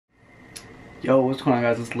Yo, what's going on,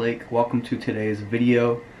 guys? It's Lake. Welcome to today's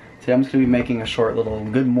video. Today I'm just going to be making a short little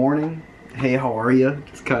good morning. Hey, how are you?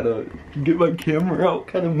 Just kind of get my camera out,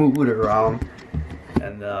 kind of move it around,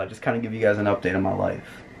 and just kind of give you guys an update on my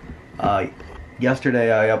life.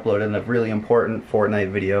 Yesterday I uploaded a really important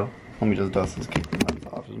Fortnite video. Let me just dust this lens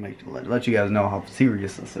off, just let you guys know how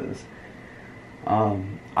serious this is. I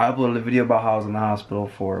uploaded a video about how I was in the hospital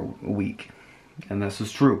for a week, and this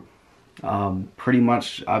is true. Pretty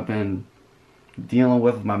much I've been dealing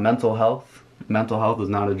with my mental health. Mental health is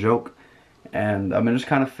not a joke, and I've been just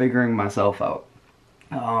kind of figuring myself out.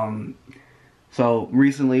 So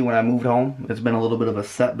recently when I moved home, it's been a little bit of a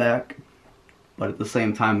setback, but at the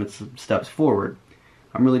same time it's steps forward.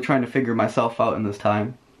 I'm really trying to figure myself out in this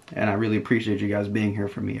time, and I really appreciate you guys being here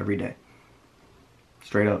for me every day.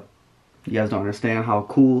 Straight up. You guys don't understand how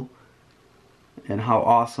cool and how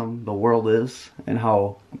awesome the world is, and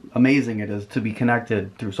how amazing it is to be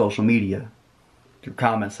connected through social media, through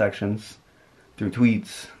comment sections, through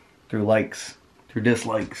tweets, through likes, through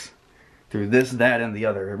dislikes, through this, that, and the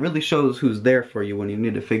other. It really shows who's there for you when you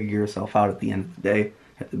need to figure yourself out at the end of the day,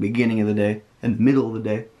 at the beginning of the day, in the middle of the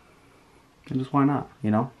day. And just why not,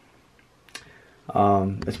 you know?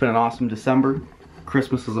 It's been an awesome December.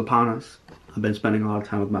 Christmas is upon us. I've been spending a lot of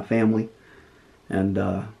time with my family, and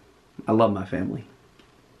I love my family.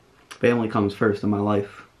 Family comes first in my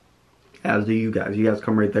life, as do you guys. You guys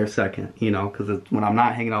come right there second, you know, because when I'm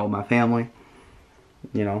not hanging out with my family,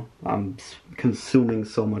 you know, I'm consuming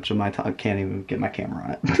so much of my time. I can't even get my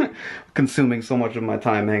camera on it. Consuming so much of my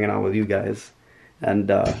time hanging out with you guys,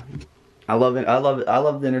 and I love it. I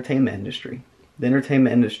love the entertainment industry. The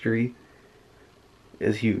entertainment industry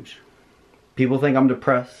is huge. People think I'm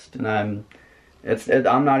depressed, and I'm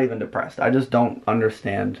not even depressed. I just don't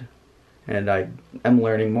understand, and I am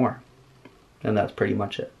learning more, and that's pretty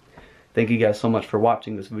much it. Thank you guys so much for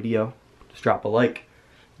watching this video. Just drop a like,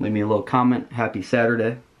 leave me a little comment. Happy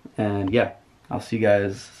Saturday, and yeah, I'll see you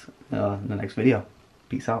guys in the next video.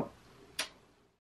 Peace out.